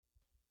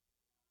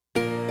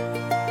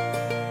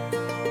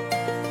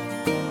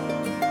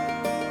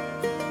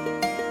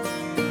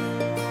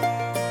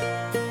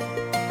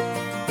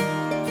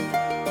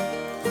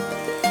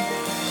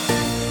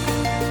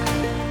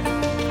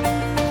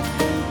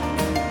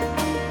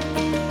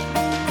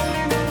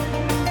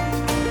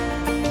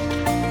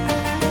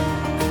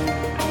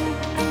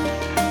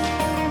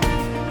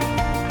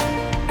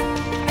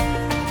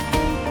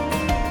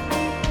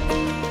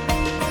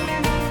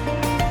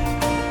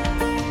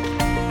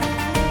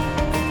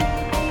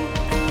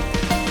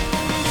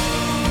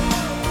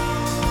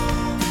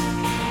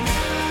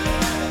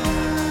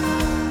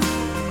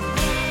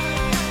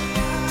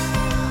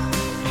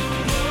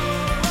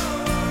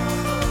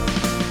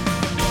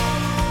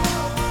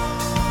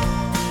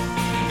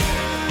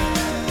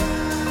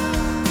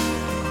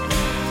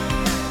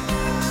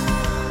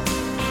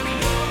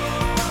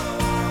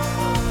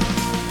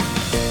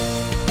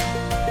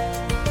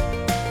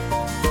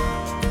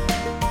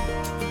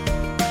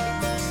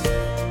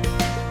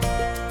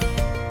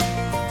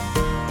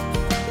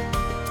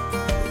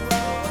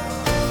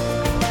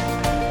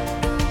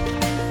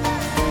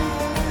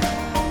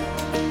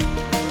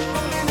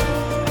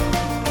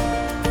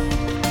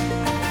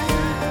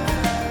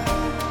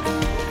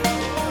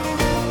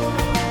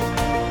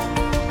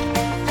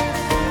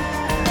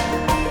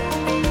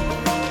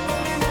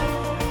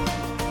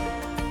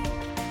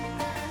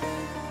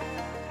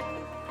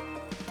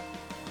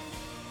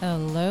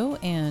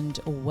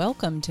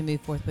Welcome to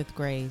Move Forth with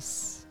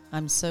Grace.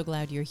 I'm so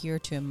glad you're here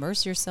to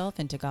immerse yourself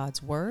into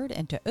God's Word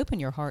and to open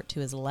your heart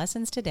to His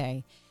lessons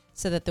today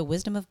so that the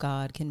wisdom of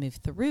God can move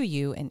through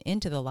you and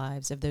into the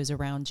lives of those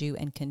around you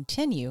and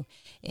continue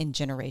in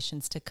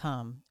generations to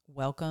come.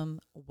 Welcome,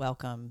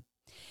 welcome.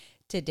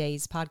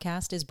 Today's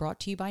podcast is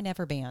brought to you by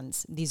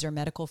Neverbands. These are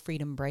medical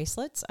freedom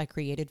bracelets I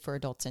created for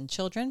adults and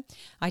children.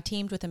 I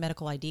teamed with a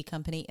medical ID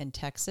company in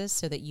Texas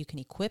so that you can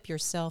equip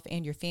yourself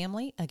and your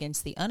family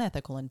against the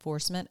unethical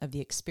enforcement of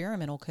the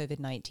experimental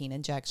COVID-19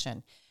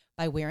 injection.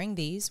 By wearing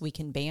these, we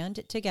can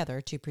band together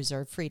to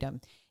preserve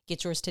freedom.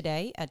 Get yours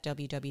today at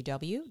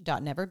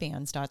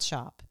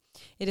www.neverbands.shop.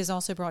 It is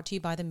also brought to you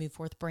by the Move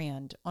Forth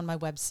brand. On my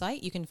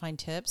website, you can find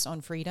tips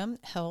on freedom,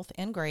 health,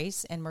 and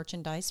grace, and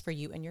merchandise for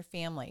you and your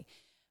family.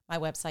 My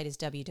website is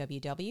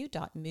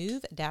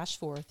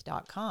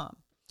www.move-forth.com.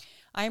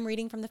 I am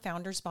reading from the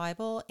Founders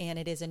Bible, and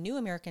it is a New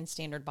American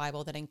Standard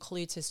Bible that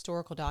includes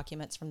historical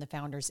documents from the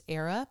Founders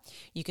era.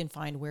 You can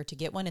find where to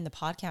get one in the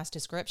podcast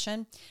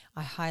description.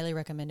 I highly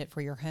recommend it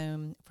for your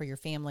home, for your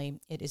family.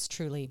 It is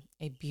truly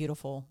a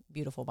beautiful,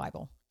 beautiful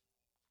Bible.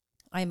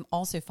 I'm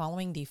also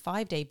following the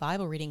 5-day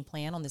Bible reading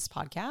plan on this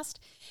podcast,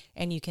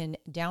 and you can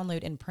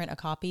download and print a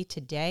copy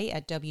today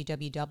at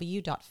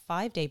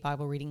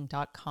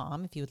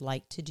www.5daybiblereading.com if you would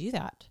like to do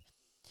that.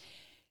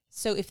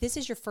 So if this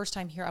is your first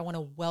time here, I want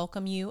to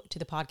welcome you to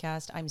the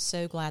podcast. I'm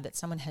so glad that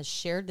someone has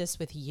shared this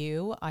with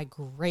you. I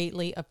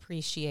greatly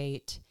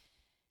appreciate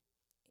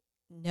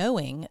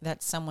knowing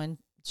that someone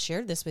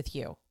shared this with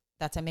you.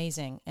 That's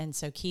amazing. And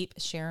so keep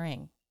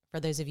sharing. For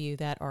those of you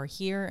that are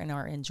here and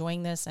are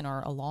enjoying this and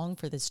are along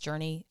for this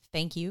journey,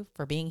 thank you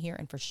for being here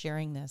and for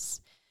sharing this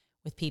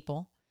with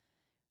people.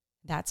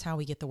 That's how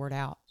we get the word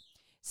out.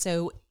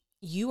 So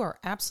you are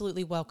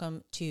absolutely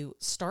welcome to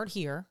start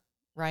here,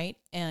 right?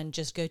 And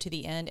just go to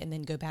the end and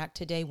then go back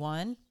to day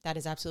one. That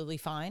is absolutely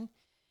fine.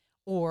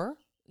 Or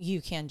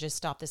you can just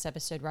stop this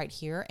episode right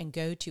here and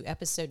go to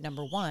episode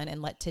number 1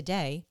 and let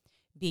today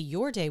be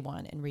your day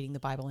 1 in reading the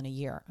Bible in a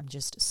year. I'm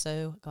just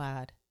so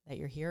glad that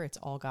you're here. It's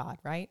all God,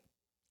 right?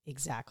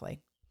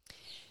 Exactly.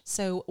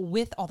 So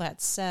with all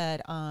that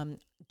said, I'm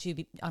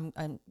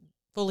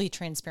fully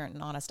transparent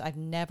and honest. I've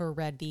never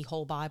read the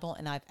whole Bible,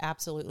 and I've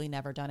absolutely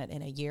never done it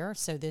in a year.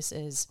 So this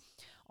is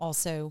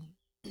also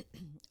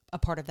a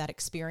part of that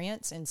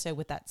experience. And so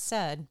with that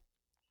said,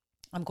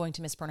 I'm going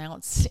to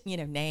mispronounce,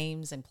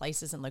 names and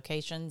places and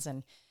locations,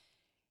 and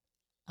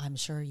I'm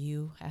sure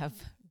you have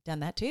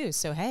done that too.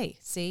 So hey,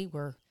 see,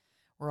 we're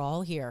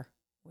all here.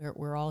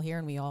 We're all here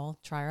and we all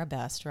try our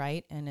best,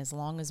 right? And as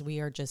long as we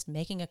are just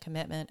making a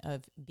commitment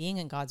of being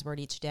in God's Word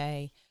each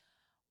day,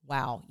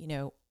 wow,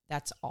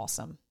 that's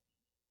awesome.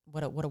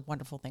 What a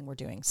wonderful thing we're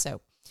doing. So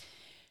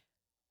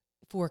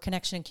for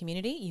connection and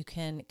community, you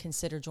can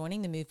consider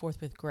joining the Move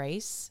Forth with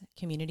Grace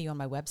community on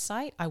my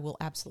website. I will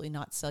absolutely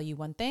not sell you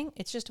one thing.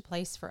 It's just a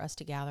place for us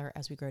to gather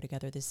as we grow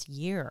together this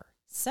year.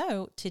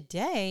 So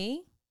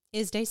today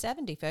is day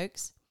 70,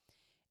 folks,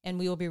 and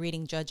we will be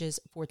reading Judges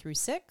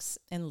 4-6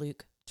 and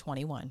Luke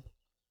 21.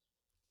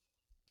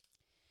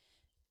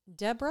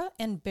 Deborah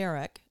and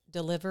Barak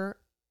deliver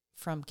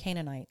from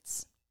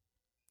Canaanites.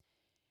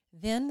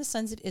 Then the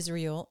sons of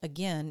Israel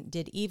again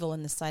did evil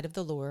in the sight of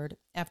the Lord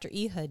after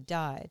Ehud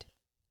died.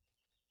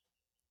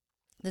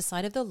 And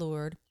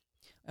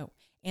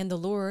the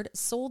Lord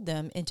sold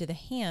them into the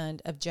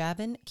hand of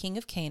Jabin, king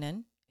of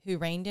Canaan, who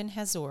reigned in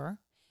Hazor,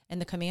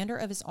 and the commander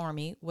of his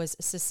army was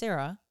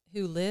Sisera,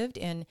 who lived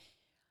in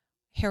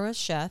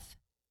Harosheth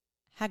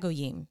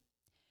Hagoyim.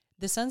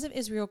 The sons of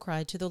Israel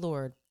cried to the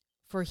Lord,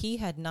 for he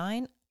had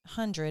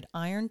 900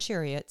 iron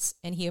chariots,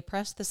 and he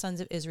oppressed the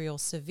sons of Israel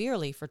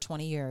severely for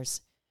 20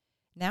 years.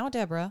 Now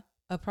Deborah,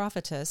 a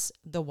prophetess,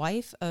 the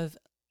wife of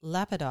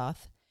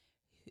Lapidoth,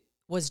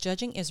 was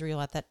judging Israel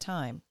at that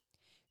time.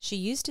 She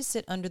used to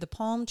sit under the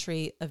palm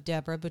tree of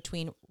Deborah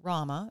between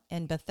Ramah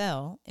and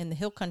Bethel in the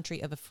hill country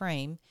of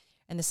Ephraim,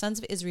 and the sons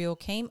of Israel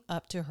came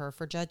up to her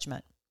for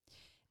judgment.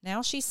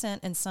 Now she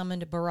sent and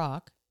summoned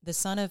Barak, the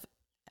son of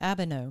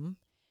Abinoam,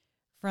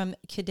 from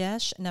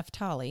Kadesh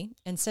Naphtali,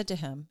 and said to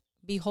him,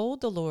 Behold,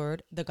 the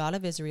Lord, the God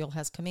of Israel,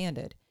 has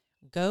commanded,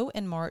 Go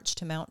and march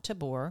to Mount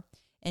Tabor,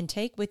 and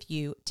take with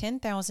you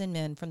 10,000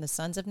 men from the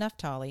sons of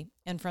Naphtali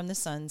and from the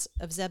sons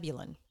of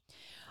Zebulun.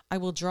 I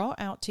will draw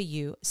out to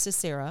you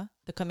Sisera,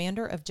 the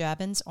commander of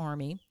Jabin's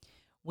army,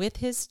 with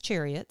his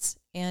chariots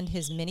and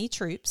his many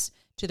troops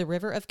to the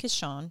river of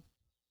Kishon,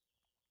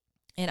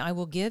 and I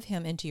will give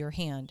him into your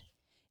hand.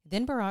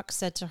 Then Barak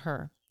said to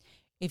her,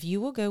 If you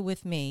will go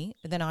with me,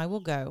 then I will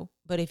go,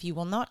 but if you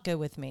will not go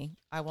with me,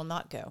 I will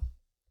not go.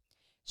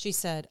 She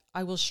said,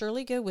 I will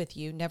surely go with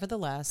you.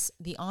 Nevertheless,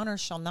 the honor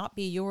shall not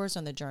be yours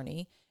on the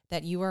journey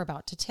that you are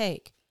about to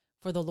take,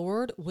 for the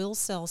Lord will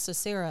sell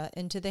Sisera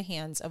into the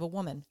hands of a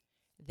woman.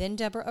 Then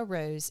Deborah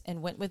arose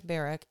and went with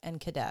Barak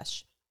and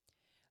Kadesh.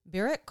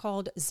 Barak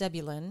called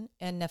Zebulun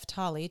and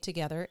Naphtali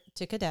together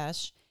to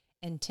Kadesh,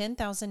 and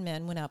 10,000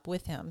 men went up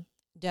with him.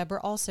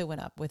 Deborah also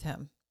went up with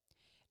him.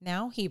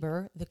 Now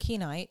Heber the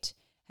Kenite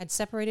had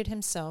separated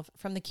himself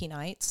from the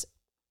Kenites,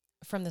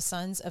 from the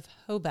sons of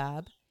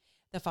Hobab,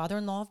 the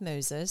father-in-law of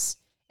Moses,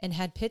 and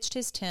had pitched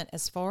his tent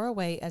as far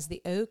away as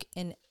the oak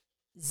in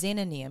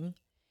Zananim,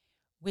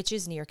 which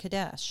is near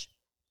Kadesh.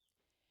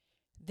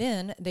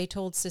 Then they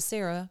told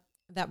Sisera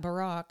that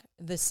Barak,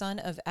 the son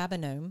of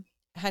Abinoam,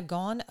 had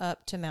gone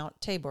up to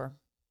Mount Tabor.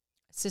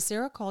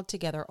 Sisera called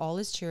together all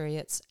his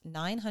chariots,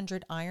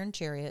 900 iron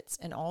chariots,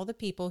 and all the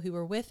people who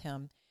were with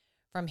him,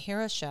 from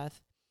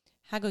Harosheth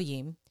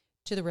Hagoyim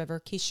to the river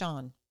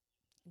Kishon.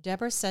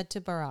 Deborah said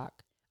to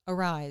Barak,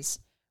 "Arise,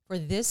 for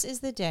this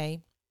is the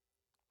day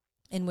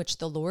in which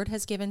the Lord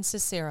has given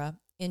Sisera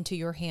into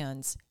your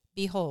hands.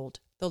 Behold,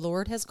 the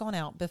Lord has gone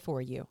out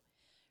before you."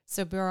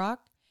 So Barak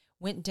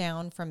went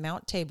down from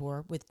Mount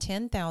Tabor with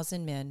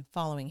 10,000 men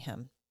following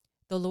him.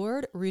 The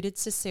Lord routed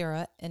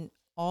Sisera and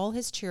all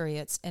his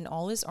chariots and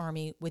all his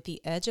army with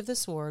the edge of the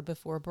sword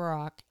before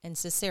Barak, and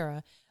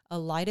Sisera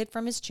alighted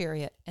from his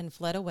chariot and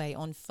fled away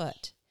on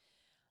foot.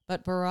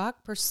 But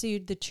Barak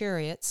pursued the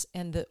chariots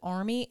and the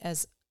army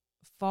as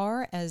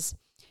far as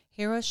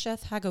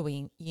Harosheth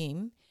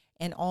Hagoyim,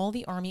 and all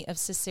the army of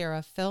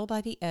Sisera fell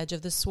by the edge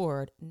of the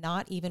sword.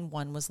 Not even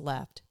one was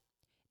left.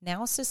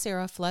 Now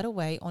Sisera fled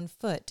away on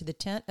foot to the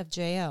tent of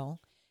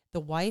Jael, the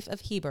wife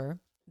of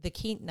Heber, the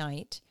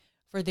Kenite,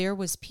 for there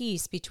was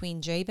peace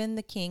between Jabin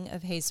the king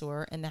of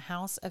Hazor and the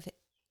house of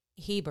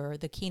Heber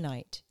the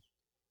Kenite.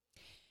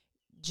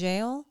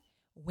 Jael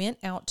went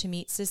out to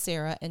meet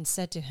Sisera and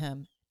said to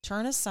him,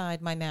 "Turn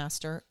aside, my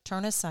master,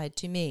 turn aside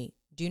to me.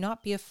 Do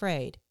not be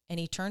afraid." And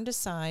he turned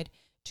aside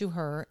to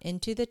her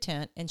into the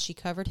tent, and she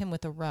covered him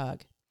with a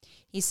rug.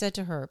 He said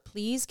to her,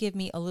 "Please give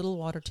me a little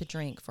water to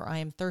drink, for I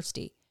am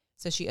thirsty."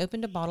 So she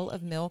opened a bottle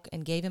of milk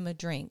and gave him a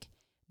drink.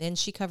 Then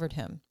she covered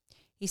him.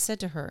 He said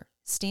to her,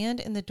 "Stand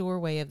in the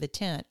doorway of the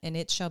tent, and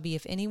it shall be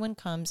if anyone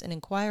comes and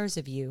inquires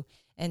of you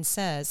and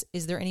says,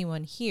 'Is there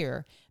anyone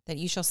here?' that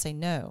you shall say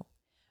no."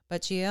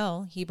 But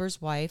Jael,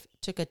 Heber's wife,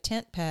 took a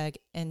tent peg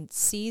and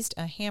seized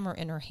a hammer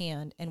in her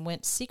hand and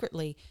went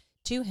secretly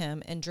to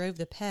him and drove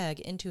the peg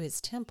into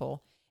his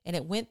temple, and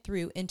it went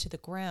through into the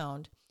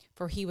ground,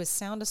 for he was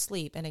sound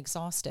asleep and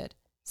exhausted.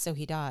 So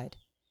he died.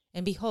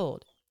 And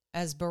behold,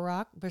 as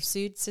Barak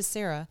pursued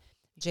Sisera,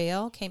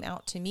 Jael came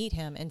out to meet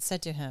him and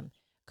said to him,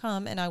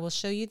 "Come, and I will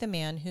show you the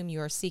man whom you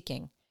are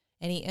seeking."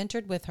 And he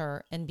entered with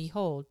her, and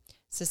behold,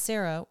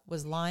 Sisera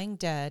was lying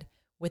dead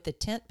with the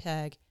tent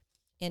peg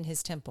in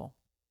his temple.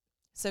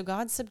 So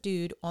God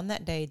subdued on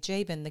that day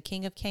Jabin the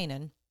king of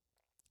Canaan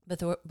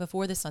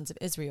before the sons of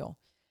Israel.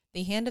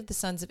 The hand of the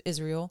sons of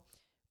Israel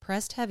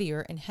pressed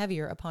heavier and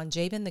heavier upon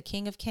Jabin the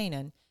king of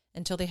Canaan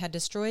until they had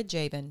destroyed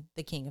Jabin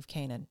the king of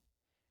Canaan.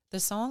 The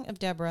song of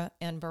Deborah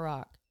and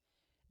Barak.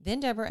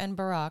 Then Deborah and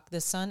Barak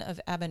the son of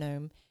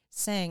Abinoam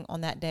sang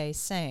on that day,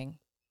 saying,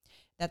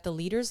 that the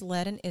leaders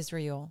led in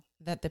Israel,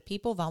 that the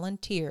people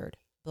volunteered.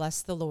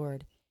 Bless the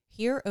Lord.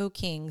 Hear, O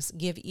kings,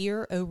 give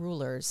ear, O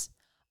rulers.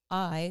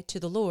 To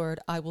the Lord,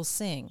 I will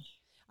sing.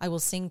 I will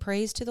sing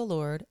praise to the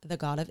Lord, the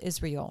God of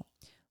Israel.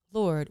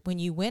 Lord, when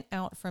you went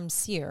out from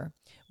Seir,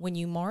 when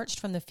you marched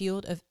from the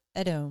field of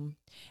Edom,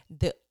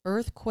 the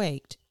earth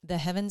quaked, the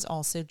heavens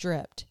also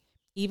dripped.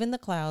 Even the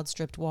clouds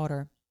dripped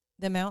water.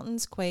 The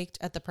mountains quaked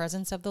at the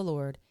presence of the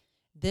Lord.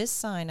 This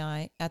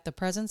Sinai at the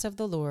presence of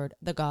the Lord,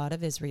 the God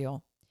of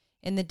Israel.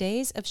 In the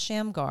days of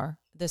Shamgar,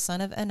 the son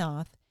of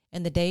Anath,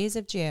 in the days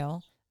of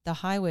Jael, the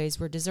highways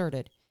were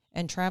deserted,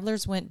 and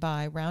travelers went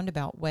by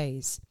roundabout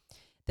ways.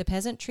 The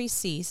peasantry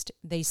ceased,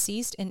 they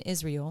ceased in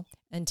Israel,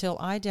 until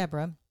I,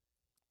 Deborah,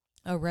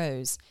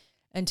 arose,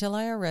 until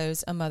I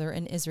arose a mother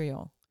in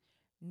Israel.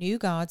 New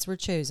gods were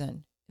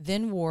chosen.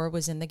 Then war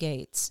was in the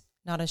gates.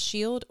 Not a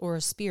shield or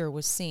a spear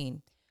was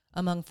seen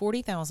among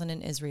 40,000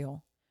 in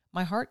Israel.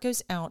 My heart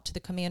goes out to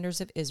the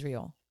commanders of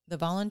Israel, the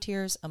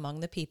volunteers among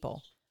the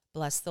people.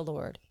 Bless the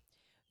Lord.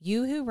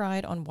 You who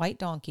ride on white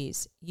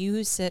donkeys, you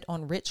who sit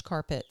on rich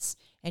carpets,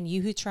 and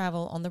you who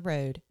travel on the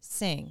road,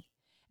 sing.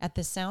 At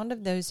the sound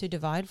of those who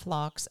divide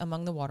flocks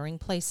among the watering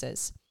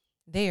places.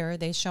 There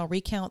they shall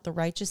recount the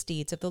righteous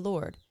deeds of the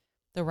Lord,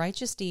 the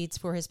righteous deeds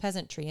for his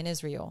peasantry in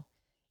Israel.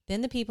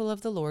 Then the people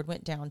of the Lord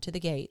went down to the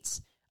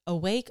gates.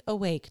 Awake,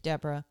 awake,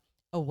 Deborah.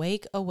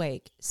 Awake,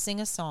 awake. Sing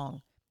a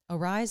song.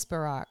 Arise,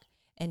 Barak,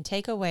 and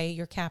take away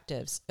your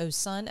captives, O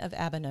son of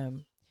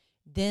Abinoam.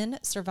 Then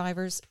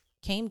survivors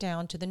came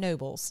down to the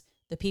nobles.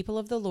 The people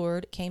of the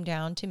Lord came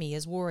down to me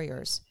as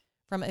warriors.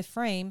 From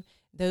Ephraim,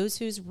 those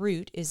whose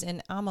root is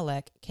in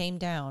Amalek came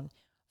down,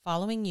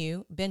 following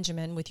you,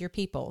 Benjamin, with your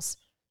peoples.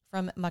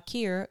 From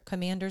Machir,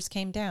 commanders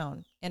came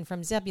down, and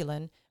from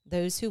Zebulun,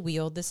 those who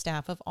wield the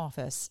staff of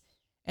office.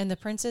 And the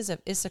princes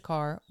of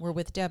Issachar were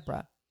with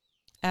Deborah.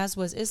 As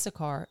was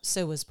Issachar,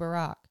 so was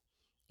Barak.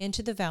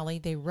 Into the valley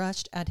they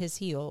rushed at his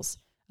heels.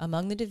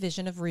 Among the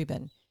division of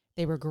Reuben,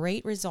 they were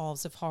great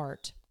resolves of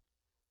heart.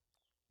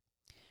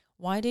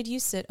 Why did you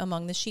sit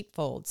among the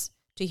sheepfolds,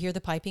 to hear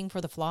the piping for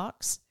the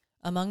flocks?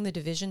 Among the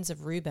divisions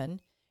of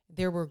Reuben,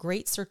 there were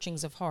great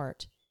searchings of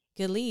heart.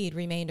 Gilead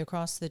remained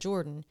across the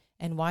Jordan,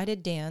 and why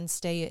did Dan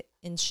stay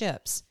in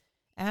ships?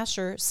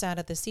 Asher sat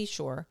at the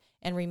seashore,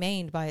 and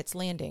remained by its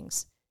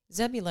landings.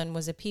 Zebulun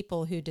was a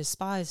people who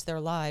despised their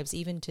lives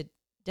even to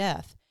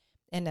death,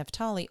 and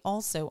Naphtali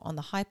also on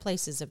the high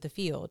places of the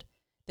field.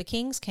 The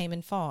kings came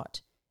and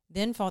fought.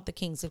 Then fought the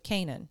kings of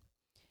Canaan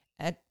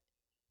at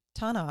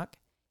Tanakh,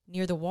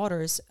 near the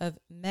waters of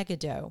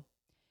Megiddo.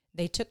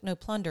 They took no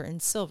plunder in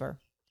silver.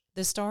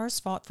 The stars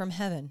fought from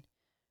heaven.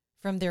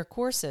 From their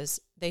courses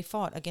they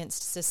fought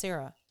against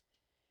Sisera.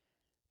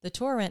 The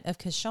torrent of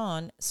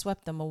Kishon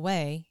swept them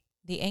away,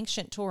 the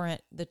ancient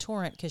torrent, the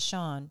torrent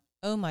Kishon.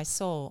 O my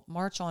soul,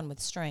 march on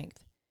with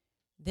strength.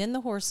 Then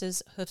the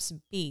horses' hoofs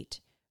beat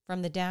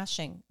from the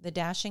dashing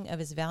of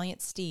his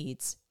valiant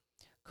steeds.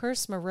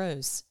 Curse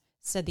Meroz,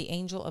 said the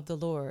angel of the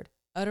Lord,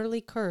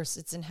 utterly curse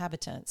its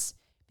inhabitants,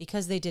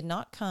 because they did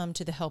not come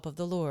to the help of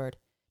the Lord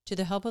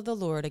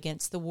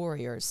against the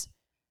warriors.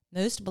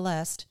 Most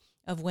blessed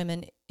of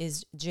women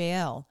is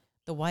Jael,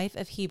 the wife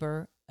of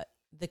Heber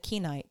the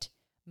Kenite.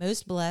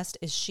 Most blessed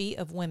is she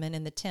of women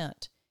in the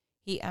tent.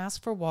 He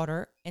asked for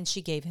water, and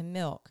she gave him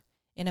milk.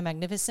 In a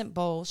magnificent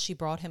bowl she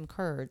brought him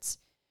curds.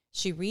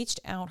 She reached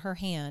out her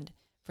hand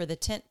for the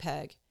tent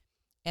peg,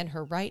 and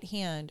her right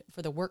hand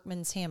for the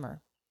workman's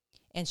hammer.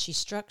 And she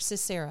struck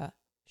Sisera,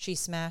 she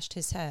smashed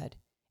his head,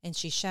 and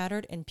she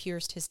shattered and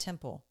pierced his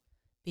temple.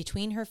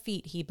 Between her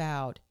feet he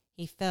bowed,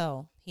 he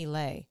fell, he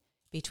lay.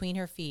 Between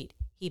her feet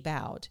he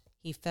bowed,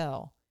 he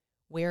fell.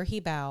 Where he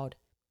bowed,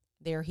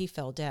 there he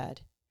fell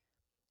dead.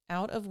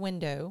 Out of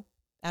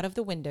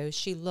the window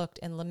she looked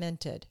and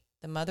lamented,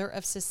 the mother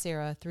of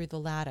Sisera through the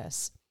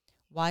lattice.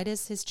 Why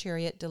does his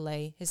chariot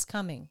delay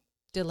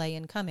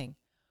in coming?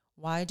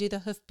 Why do the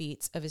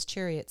hoofbeats of his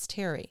chariots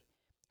tarry?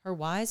 Her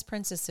wise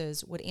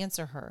princesses would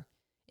answer her.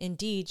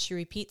 Indeed, she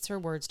repeats her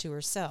words to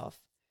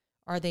herself.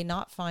 Are they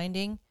not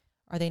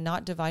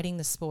dividing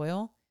the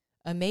spoil?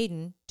 A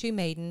maiden, 2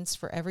 maidens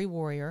for every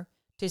warrior.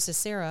 To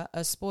Sisera,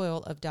 a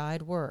spoil of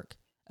dyed work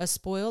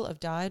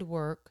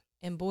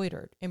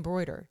embroidered,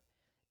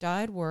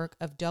 dyed work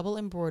of double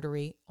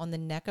embroidery on the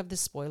neck of the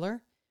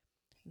spoiler.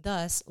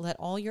 Thus let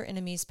all your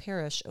enemies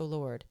perish, O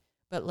Lord,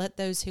 but let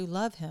those who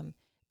love him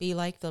be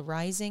like the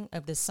rising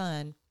of the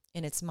sun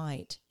in its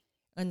might.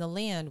 And the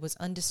land was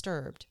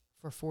undisturbed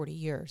for 40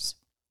 years.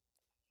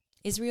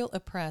 Israel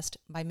oppressed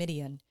by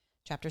Midian,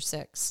 chapter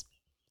 6.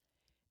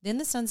 Then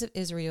the sons of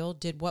Israel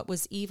did what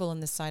was evil in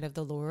the sight of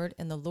the Lord,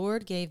 and the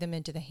Lord gave them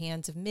into the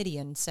hands of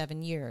Midian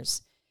 7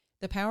 years.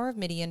 The power of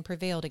Midian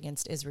prevailed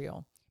against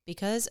Israel.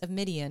 Because of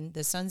Midian,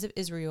 the sons of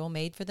Israel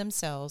made for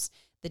themselves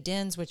the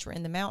dens which were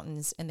in the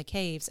mountains, and the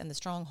caves, and the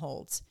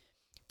strongholds.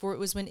 For it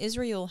was when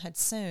Israel had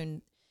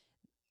sown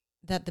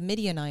that the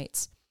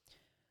Midianites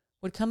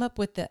would come up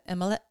with the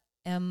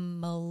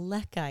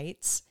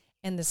Amalekites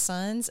and the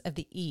sons of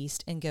the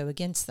east and go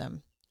against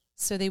them.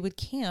 So they would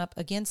camp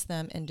against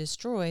them and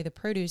destroy the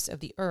produce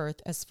of the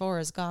earth as far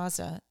as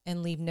Gaza,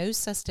 and leave no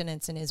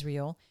sustenance in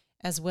Israel,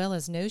 as well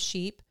as no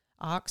sheep,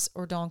 ox,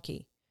 or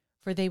donkey.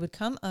 For they would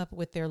come up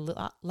with their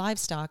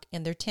livestock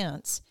in their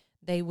tents.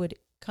 They would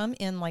come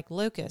in like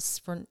locusts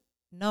for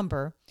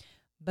number.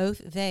 Both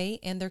they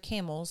and their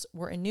camels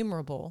were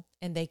innumerable,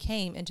 and they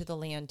came into the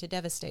land to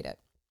devastate it.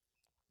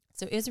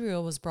 So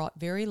Israel was brought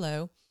very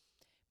low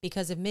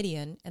because of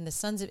Midian, and the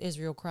sons of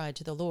Israel cried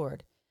to the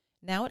Lord.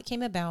 Now it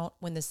came about,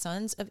 when the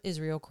sons of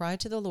Israel cried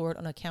to the Lord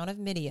on account of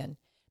Midian,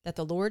 that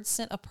the Lord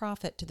sent a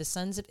prophet to the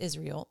sons of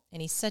Israel,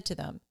 and he said to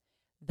them,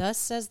 Thus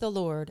says the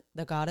Lord,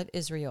 the God of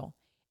Israel,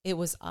 It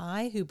was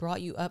I who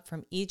brought you up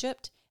from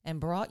Egypt and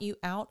brought you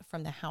out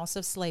from the house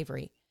of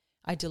slavery.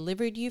 I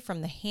delivered you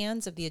from the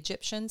hands of the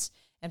Egyptians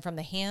and from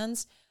the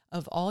hands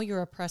of all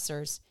your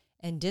oppressors,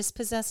 and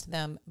dispossessed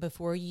them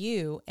before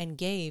you, and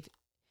gave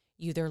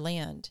you their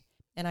land.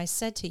 And I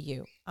said to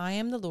you, I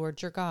am the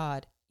Lord your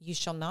God. You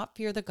shall not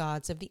fear the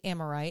gods of the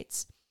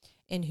Amorites,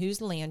 in whose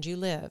land you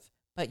live,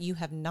 but you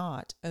have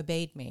not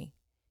obeyed me.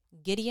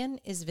 Gideon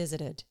is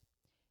visited.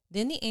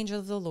 Then the angel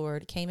of the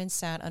Lord came and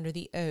sat under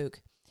the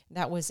oak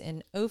that was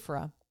in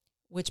Ophrah,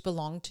 which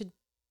belonged to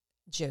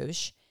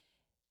Joash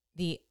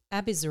the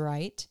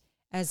Abiezrite,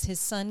 as his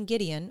son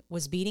Gideon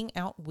was beating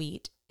out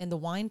wheat in the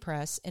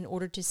winepress in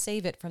order to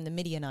save it from the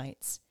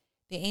Midianites.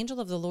 The angel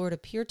of the Lord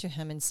appeared to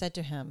him and said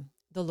to him,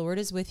 The Lord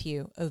is with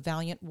you, O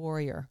valiant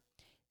warrior.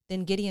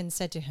 Then Gideon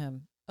said to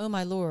him, O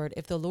my Lord,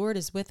 if the Lord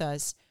is with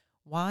us,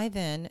 why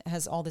then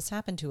has all this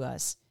happened to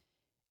us?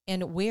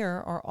 And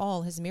where are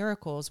all his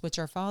miracles which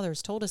our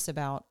fathers told us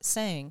about,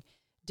 saying,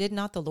 Did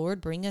not the Lord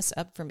bring us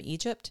up from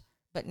Egypt?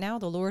 But now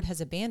the Lord has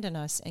abandoned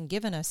us and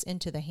given us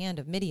into the hand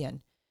of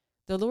Midian.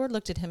 The Lord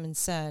looked at him and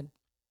said,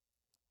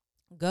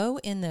 Go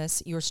in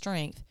this your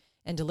strength,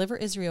 and deliver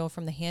Israel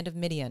from the hand of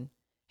Midian.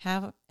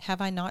 Have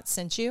I not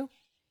sent you?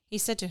 He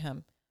said to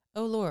him,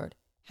 O Lord,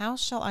 how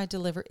shall I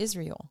deliver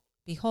Israel?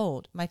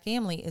 Behold, my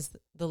family is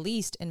the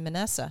least in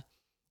Manasseh,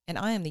 and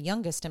I am the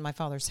youngest in my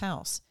father's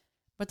house.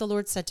 But the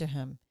Lord said to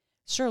him,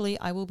 Surely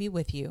I will be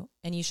with you,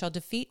 and you shall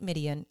defeat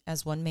Midian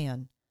as one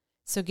man.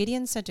 So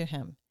Gideon said to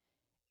him,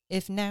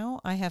 If now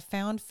I have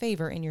found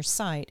favor in your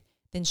sight,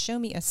 then show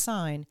me a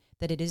sign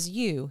that it is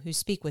you who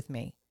speak with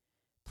me.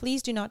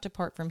 Please do not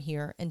depart from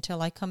here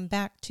until I come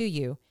back to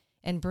you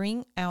and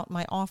bring out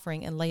my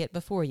offering and lay it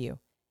before you.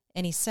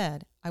 And he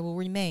said, I will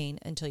remain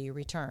until you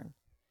return."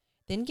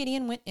 Then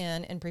Gideon went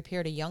in and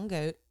prepared a young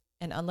goat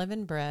and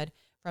unleavened bread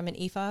from an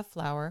ephah of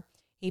flour.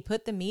 He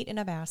put the meat in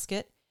a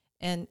basket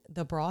and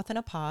the broth in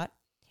a pot,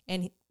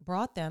 and he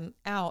brought them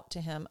out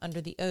to him under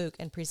the oak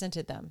and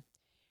presented them.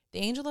 The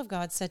angel of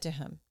God said to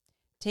him,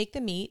 "Take the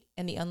meat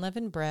and the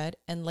unleavened bread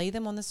and lay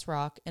them on this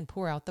rock and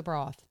pour out the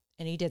broth."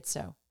 And he did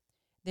so.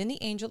 Then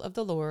the angel of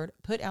the Lord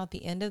put out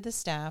the end of the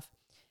staff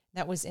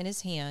that was in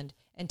his hand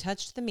and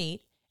touched the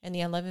meat and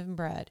the unleavened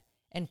bread,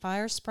 and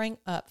fire sprang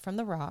up from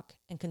the rock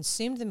and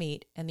consumed the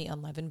meat and the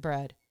unleavened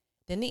bread.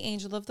 Then the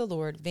angel of the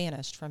Lord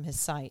vanished from his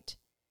sight.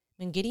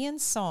 When Gideon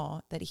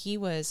saw that he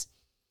was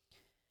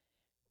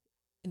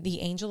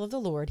the angel of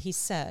the Lord, he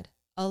said,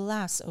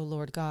 "Alas, O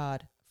Lord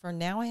God, for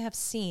now I have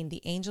seen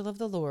the angel of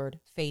the Lord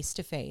face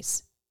to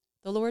face."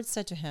 The Lord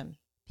said to him,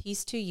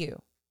 "Peace to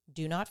you.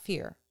 Do not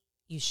fear.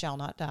 You shall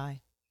not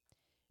die."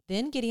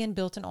 Then Gideon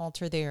built an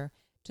altar there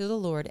to the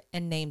Lord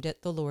and named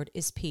it, "The Lord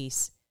is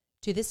Peace."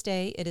 To this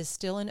day it is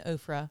still in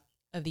Ophrah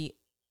of the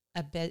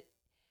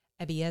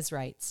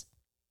Abiezrites.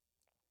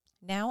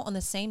 Now on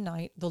the same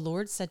night the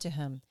Lord said to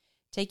him,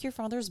 "Take your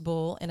father's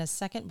bull and a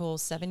second bull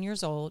 7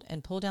 years old,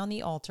 and pull down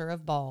the altar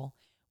of Baal,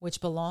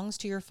 which belongs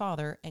to your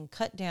father, and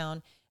cut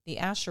down the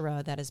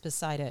Asherah that is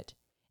beside it,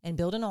 and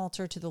build an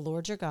altar to the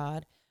Lord your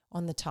God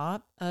on the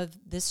top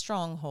of this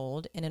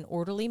stronghold in an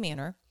orderly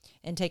manner,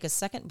 and take a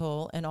second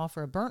bull and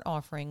offer a burnt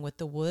offering with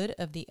the wood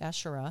of the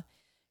Asherah,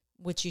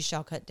 which you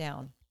shall cut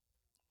down."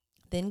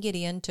 Then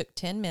Gideon took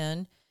 10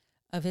 men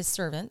of his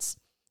servants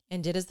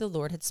and did as the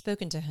Lord had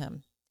spoken to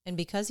him. And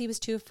because he was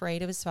too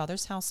afraid of his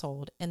father's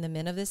household and the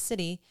men of this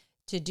city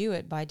to do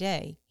it by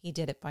day, he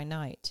did it by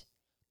night.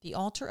 The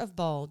altar of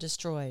Baal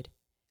destroyed.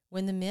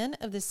 When the men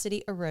of the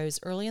city arose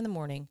early in the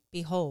morning,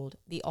 behold,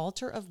 the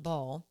altar of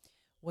Baal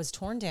was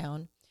torn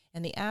down,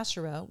 and the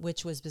Asherah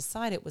which was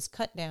beside it was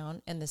cut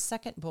down, and the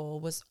second bull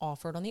was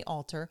offered on the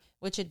altar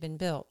which had been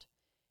built.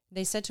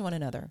 They said to one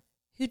another,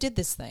 "Who did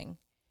this thing?"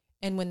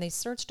 And when they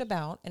searched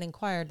about and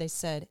inquired, they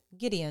said,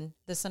 "Gideon,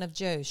 the son of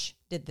Joash,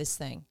 did this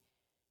thing."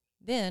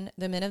 Then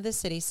the men of the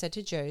city said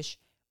to Joash,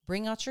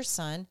 "Bring out your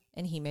son,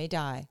 and he may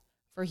die,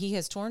 for he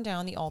has torn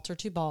down the altar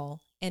to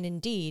Baal, and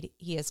indeed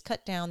he has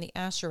cut down the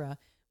Asherah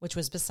which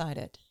was beside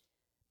it."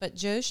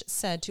 But Joash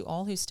said to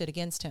all who stood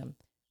against him,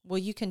 "Will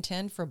you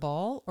contend for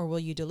Baal, or will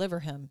you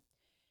deliver him?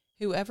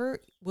 Whoever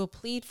will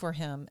plead for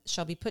him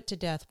shall be put to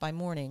death by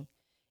morning.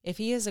 If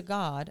he is a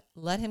god,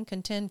 let him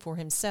contend for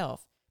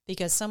himself,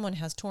 because someone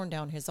has torn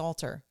down his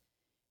altar."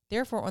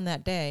 Therefore on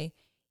that day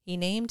he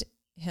named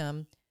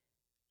him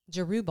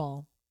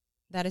Jerubbaal,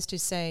 that is to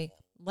say,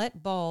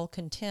 "Let Baal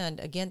contend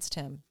against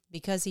him,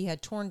 because he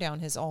had torn down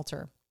his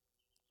altar."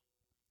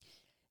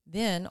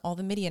 Then all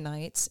the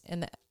Midianites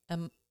and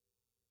the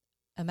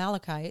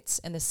Amalekites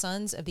and the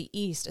sons of the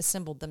east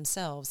assembled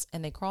themselves,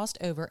 and they crossed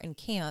over and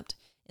camped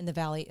in the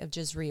valley of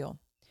Jezreel.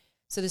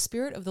 So the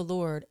Spirit of the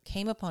Lord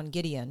came upon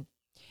Gideon,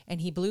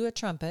 and he blew a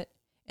trumpet,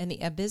 and the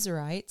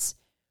Abiezrites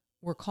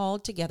were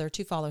called together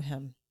to follow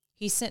him.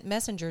 He sent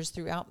messengers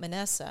throughout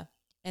Manasseh,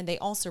 and they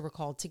also were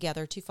called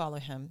together to follow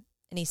him.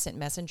 And he sent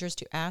messengers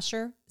to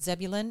Asher,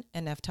 Zebulun,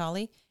 and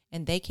Naphtali,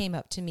 and they came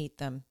up to meet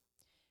them.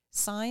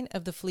 Sign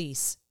of the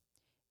fleece.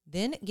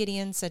 Then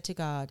Gideon said to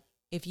God,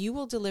 "If you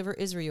will deliver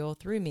Israel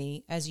through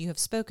me, as you have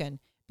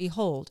spoken,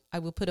 behold, I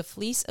will put a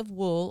fleece of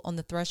wool on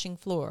the threshing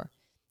floor.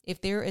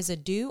 If there is a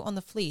dew on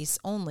the fleece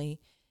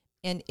only,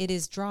 and it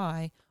is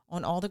dry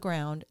on all the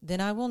ground, then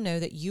I will know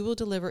that you will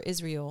deliver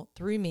Israel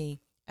through me,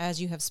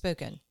 as you have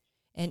spoken."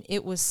 And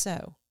it was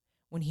so.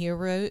 When he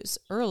arose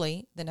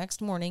early the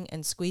next morning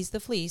and squeezed the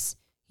fleece,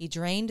 he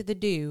drained the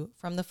dew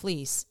from the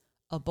fleece,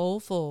 a bowl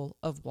full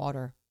of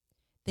water.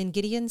 Then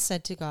Gideon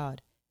said to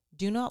God,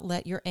 "Do not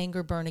let your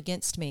anger burn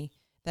against me,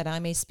 that I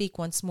may speak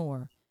once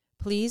more.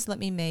 Please let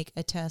me make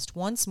a test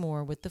once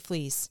more with the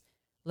fleece.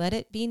 Let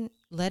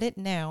it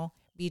now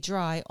be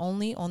dry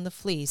only on the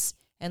fleece,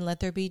 and let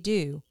there be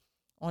dew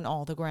on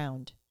all the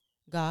ground."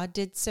 God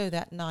did so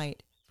that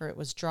night, for it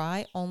was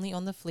dry only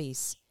on the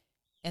fleece,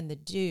 and the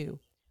dew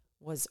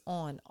was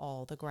on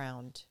all the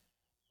ground.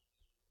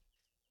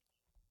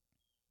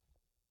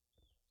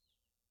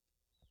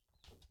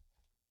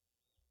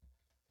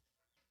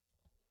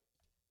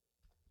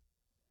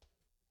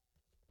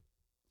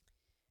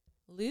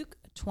 Luke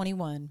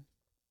 21,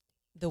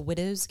 the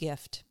widow's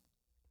gift.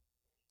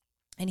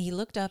 And he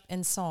looked up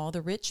and saw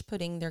the rich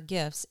putting their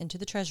gifts into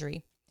the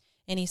treasury,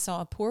 and he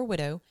saw a poor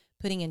widow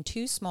putting in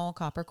 2 small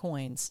copper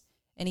coins.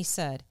 And he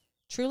said,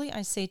 "Truly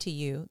I say to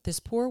you, this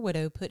poor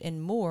widow put in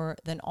more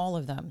than all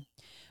of them.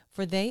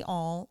 For they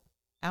all,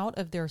 out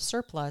of their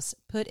surplus,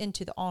 put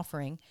into the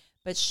offering,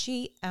 but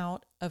she,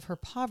 out of her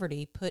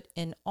poverty, put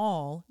in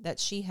all that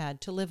she had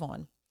to live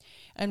on."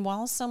 And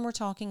while some were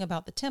talking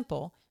about the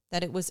temple,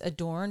 that it was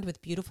adorned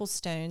with beautiful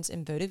stones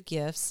and votive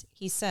gifts,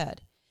 he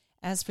said,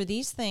 "As for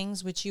these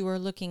things which you are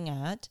looking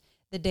at,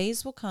 the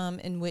days will come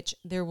in which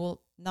there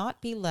will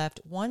not be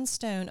left one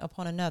stone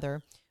upon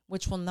another,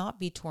 which will not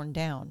be torn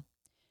down."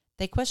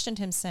 They questioned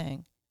him,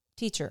 saying,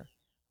 "Teacher,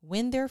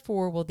 when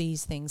therefore will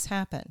these things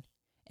happen?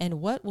 And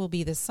what will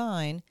be the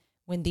sign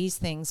when these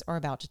things are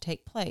about to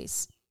take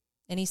place?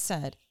 And he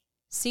said,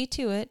 See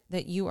to it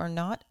that you are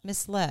not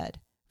misled,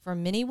 for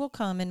many will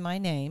come in my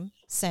name,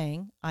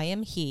 saying, I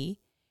am he,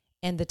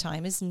 and the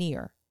time is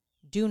near.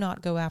 Do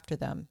not go after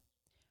them.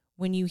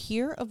 When you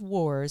hear of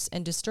wars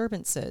and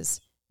disturbances,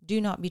 do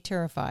not be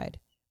terrified,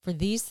 for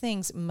these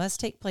things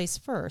must take place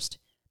first,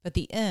 but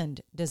the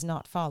end does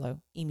not follow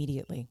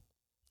immediately.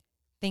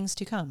 Things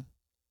to come.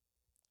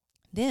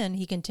 Then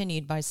he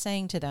continued by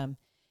saying to them,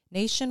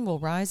 Nation will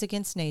rise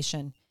against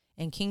nation,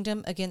 and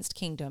kingdom against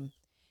kingdom,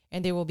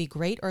 and there will be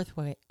great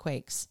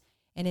earthquakes,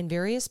 and in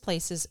various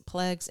places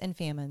plagues and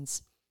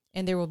famines,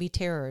 and there will be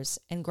terrors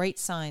and great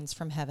signs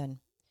from heaven.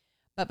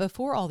 But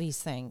before all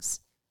these things,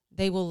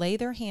 they will lay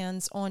their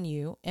hands on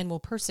you and will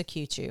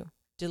persecute you,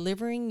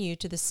 delivering you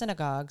to the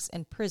synagogues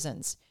and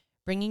prisons,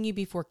 bringing you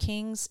before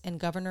kings and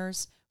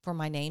governors for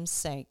my name's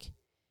sake.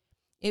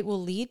 It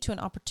will lead to an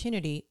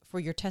opportunity for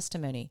your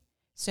testimony.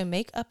 So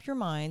make up your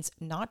minds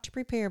not to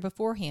prepare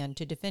beforehand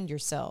to defend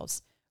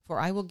yourselves, for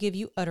I will give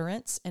you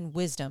utterance and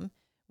wisdom,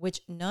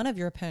 which none of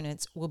your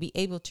opponents will be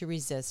able to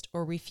resist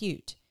or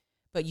refute.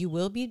 But you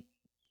will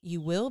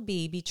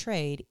be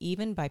betrayed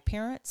even by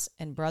parents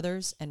and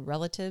brothers and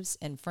relatives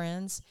and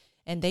friends,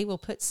 and they will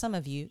put some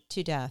of you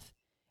to death.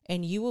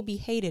 And you will be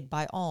hated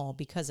by all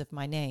because of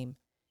my name.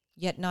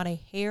 Yet not a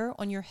hair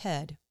on your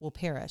head will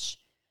perish.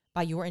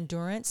 By your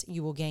endurance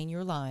you will gain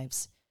your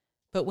lives.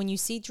 But when you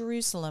see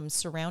Jerusalem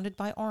surrounded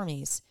by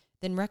armies,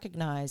 then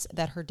recognize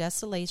that her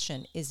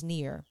desolation is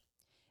near.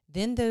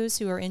 Then those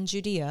who are in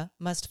Judea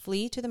must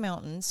flee to the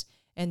mountains,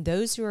 and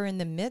those who are in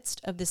the midst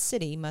of the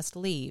city must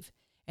leave,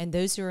 and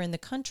those who are in the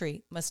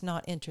country must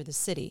not enter the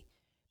city,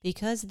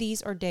 because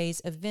these are days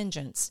of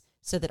vengeance,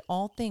 so that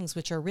all things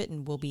which are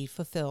written will be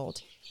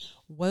fulfilled.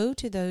 Woe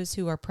to those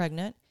who are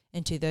pregnant,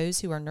 and to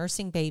those who are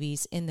nursing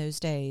babies in those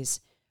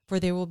days,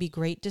 for there will be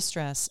great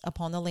distress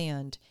upon the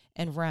land,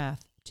 and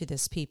wrath to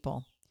this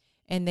people.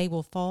 And they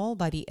will fall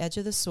by the edge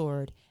of the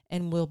sword,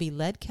 and will be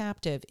led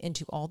captive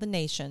into all the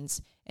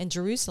nations, and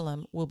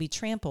Jerusalem will be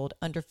trampled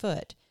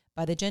underfoot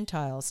by the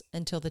Gentiles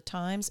until the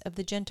times of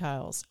the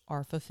Gentiles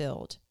are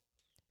fulfilled.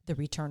 The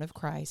return of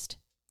Christ.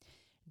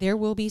 There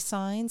will be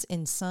signs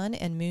in sun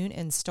and moon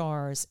and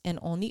stars, and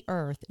on the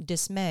earth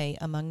dismay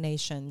among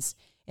nations,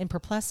 in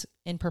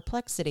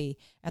perplexity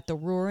at the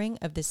roaring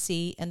of the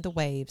sea and the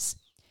waves.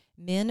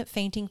 Men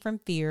fainting from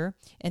fear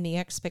and the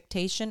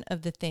expectation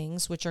of the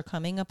things which are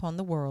coming upon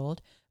the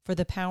world, for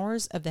the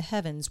powers of the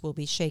heavens will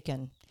be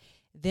shaken.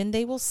 Then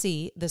they will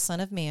see the Son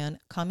of Man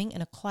coming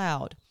in a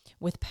cloud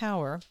with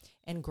power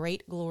and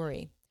great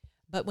glory.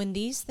 But when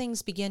these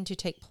things begin to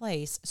take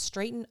place,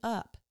 straighten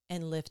up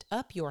and lift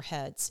up your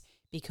heads,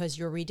 because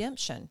your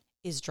redemption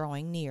is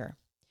drawing near.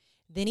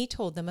 Then he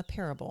told them a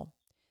parable.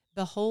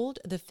 Behold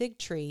the fig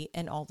tree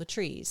and all the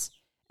trees.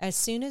 As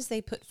soon as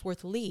they put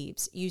forth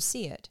leaves, you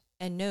see it,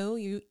 and know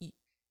you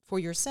for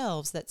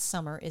yourselves that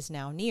summer is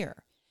now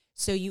near.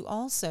 So you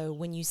also,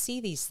 when you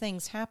see these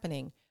things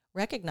happening,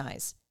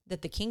 recognize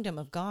that the kingdom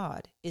of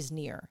God is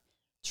near.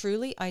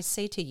 Truly I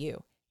say to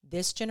you,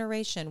 this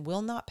generation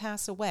will not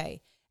pass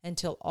away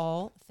until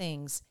all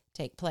things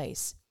take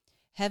place.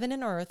 Heaven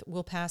and earth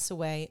will pass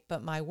away,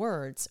 but my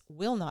words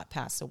will not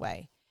pass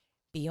away.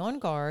 Be on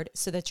guard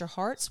so that your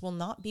hearts will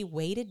not be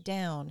weighted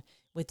down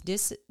with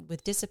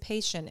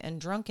dissipation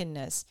and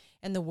drunkenness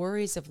and the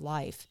worries of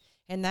life,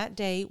 and that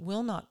day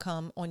will not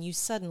come on you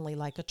suddenly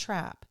like a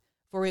trap,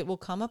 for it will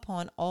come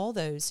upon all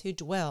those who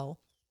dwell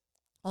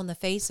on the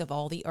face of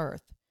all the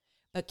earth.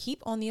 But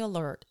keep on the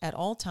alert at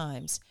all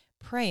times,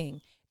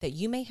 praying that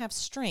you may have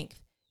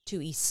strength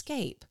to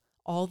escape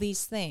all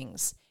these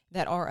things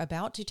that are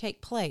about to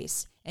take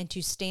place and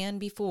to stand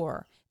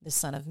before the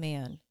Son of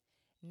Man.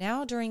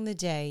 Now during the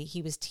day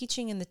he was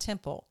teaching in the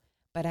temple,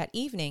 but at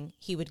evening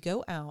he would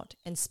go out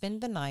and spend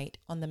the night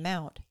on the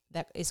mount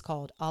that is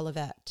called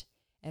Olivet.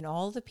 And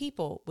all the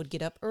people would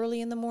get up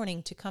early in the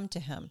morning to come to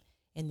him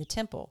in the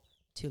temple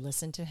to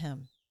listen to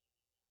him.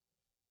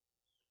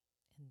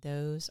 And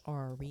those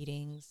are our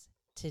readings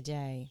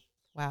today.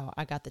 Wow,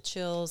 I got the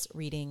chills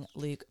reading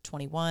Luke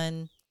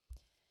 21.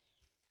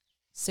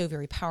 So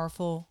very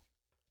powerful.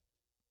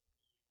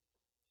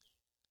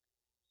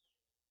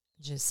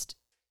 Just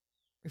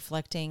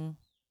reflecting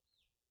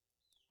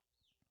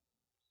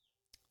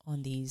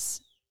on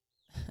these,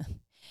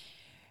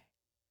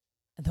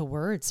 the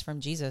words from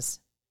Jesus.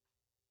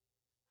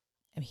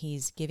 And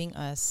he's giving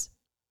us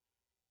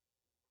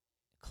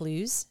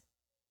clues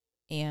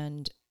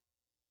and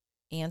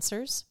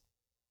answers.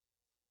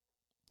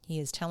 He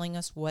is telling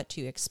us what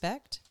to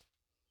expect.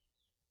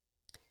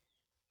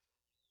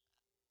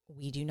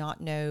 We do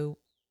not know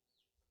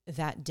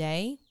that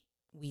day.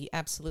 We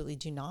absolutely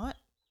do not.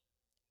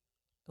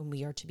 And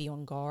we are to be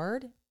on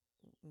guard,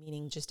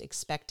 meaning just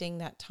expecting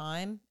that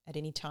time at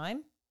any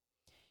time.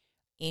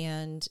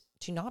 And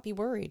to not be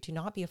worried, to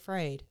not be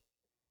afraid.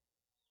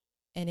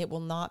 And it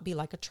will not be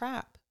like a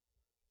trap.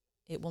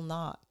 It will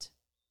not.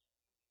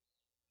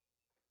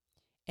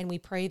 And we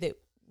pray that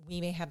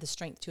we may have the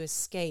strength to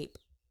escape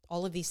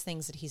all of these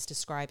things that he's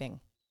describing.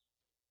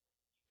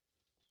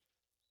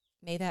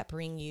 may that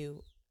bring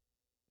you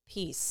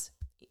peace,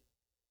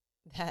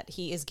 that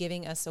he is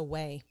giving us a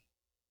way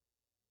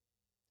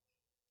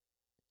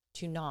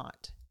to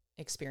not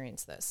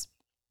experience this.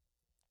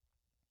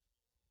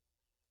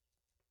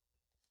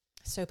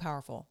 So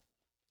powerful.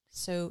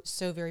 So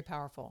very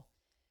powerful.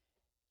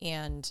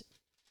 And,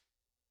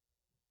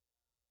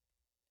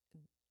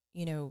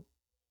 you know,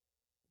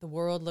 the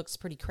world looks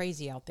pretty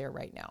crazy out there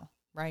right now,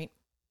 right?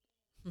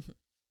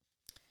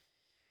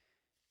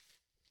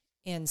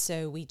 And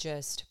so we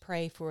just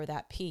pray for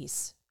that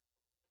peace.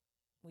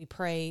 We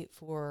pray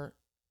for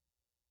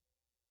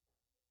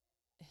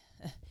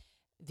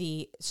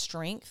the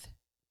strength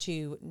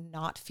to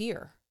not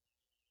fear.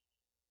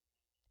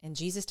 And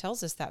Jesus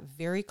tells us that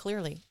very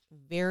clearly,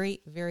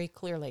 very, very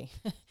clearly.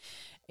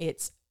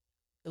 It's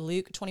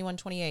Luke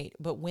 21:28.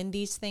 But when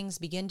these things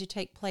begin to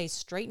take place,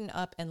 straighten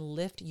up and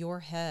lift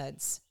your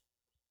heads.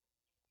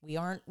 We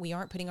aren't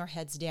putting our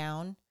heads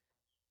down,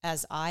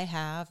 as I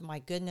have, my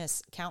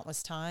goodness,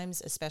 countless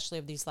times, especially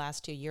of these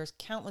last 2 years,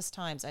 countless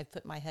times I've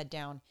put my head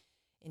down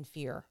in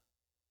fear.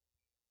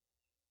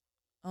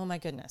 Oh my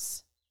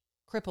goodness,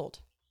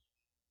 crippled.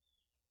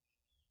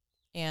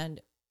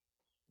 And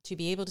to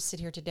be able to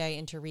sit here today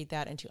and to read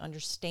that and to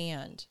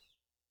understand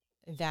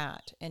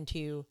that and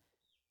to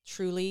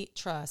truly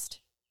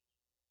trust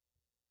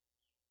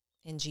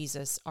in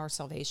Jesus, our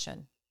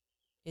salvation,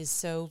 is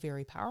so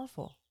very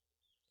powerful.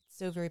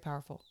 So very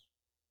powerful.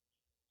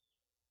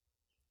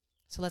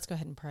 So let's go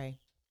ahead and pray.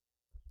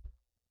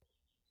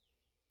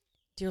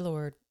 Dear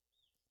Lord,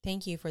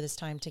 thank you for this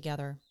time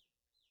together.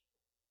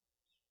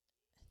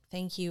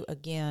 Thank you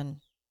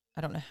again.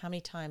 I don't know how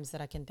many times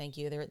that I can thank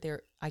you.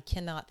 I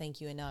cannot thank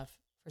you enough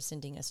for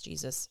sending us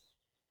Jesus,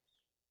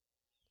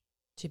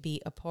 to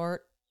be a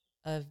part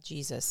of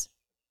Jesus,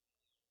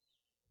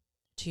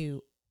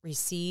 to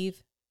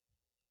receive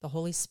the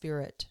Holy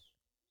Spirit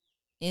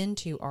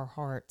into our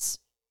hearts,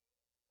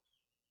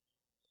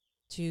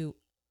 to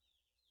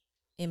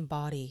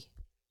embody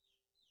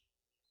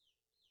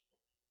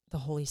the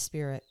Holy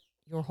Spirit.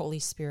 Your Holy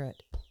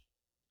Spirit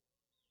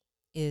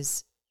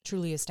is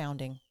truly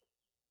astounding.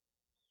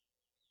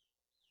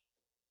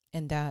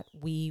 And that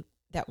we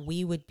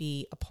would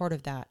be a part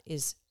of that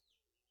is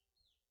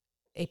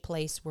a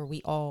place where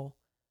we all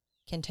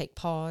can take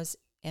pause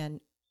and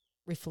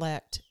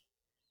reflect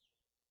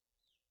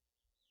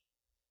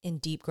in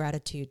deep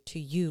gratitude to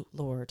you,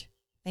 Lord.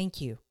 Thank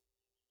you.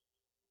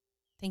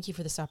 Thank you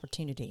for this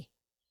opportunity.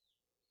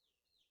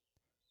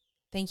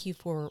 Thank you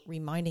for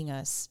reminding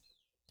us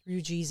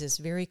through Jesus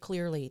very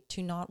clearly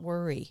to not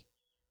worry.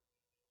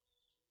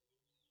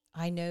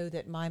 I know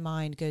that my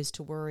mind goes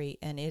to worry,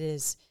 and it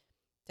is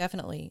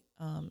definitely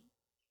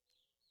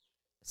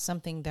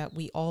something that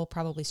we all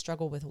probably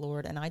struggle with,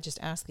 Lord, and I just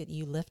ask that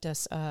you lift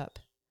us up.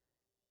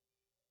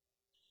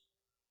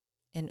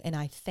 And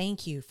I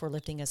thank you for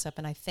lifting us up,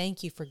 and I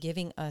thank you for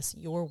giving us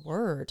your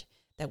word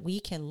that we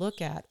can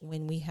look at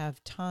when we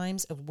have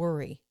times of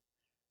worry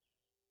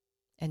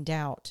and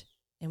doubt,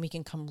 and we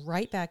can come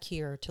right back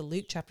here to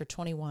Luke chapter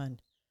 21.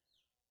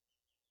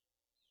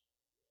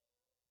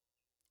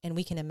 And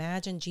we can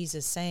imagine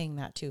Jesus saying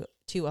that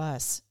to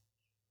us.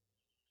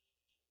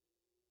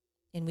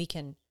 And we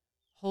can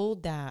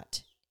hold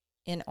that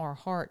in our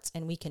hearts,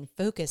 and we can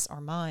focus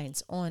our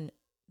minds on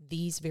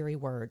these very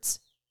words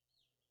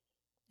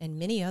and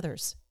many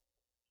others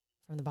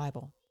from the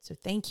Bible. So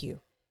thank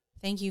you.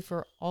 Thank you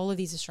for all of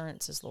these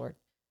assurances, Lord,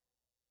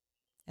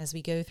 as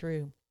we go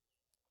through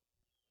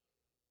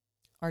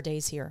our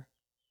days here.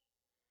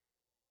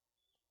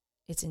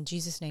 It's in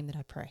Jesus' name that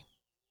I pray.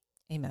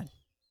 Amen.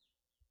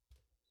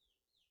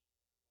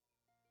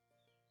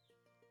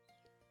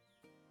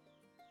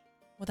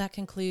 Well, that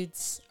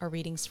concludes our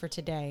readings for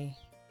today.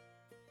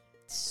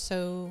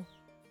 So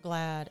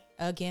glad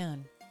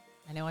again.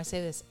 I know I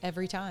say this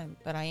every time,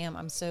 but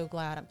I'm so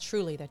glad. I'm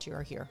truly that you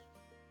are here.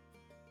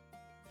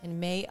 And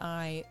may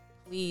I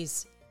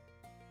please,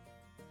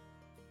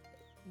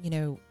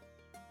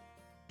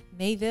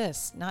 may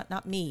this,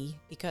 not me,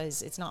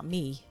 because it's not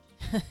me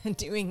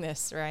doing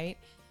this, right?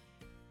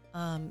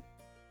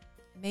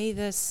 May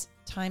this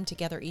time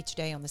together each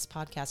day on this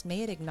podcast,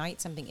 may it ignite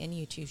something in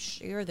you to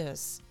share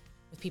this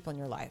with people in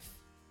your life,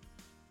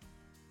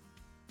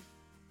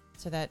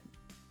 so that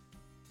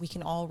we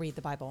can all read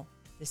the Bible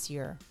this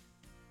year,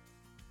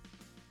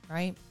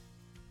 right?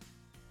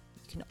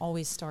 You can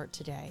always start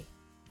today.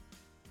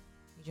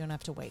 You don't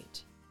have to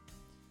wait.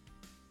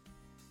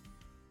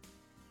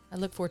 I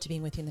look forward to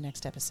being with you in the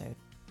next episode.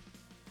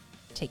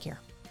 Take care.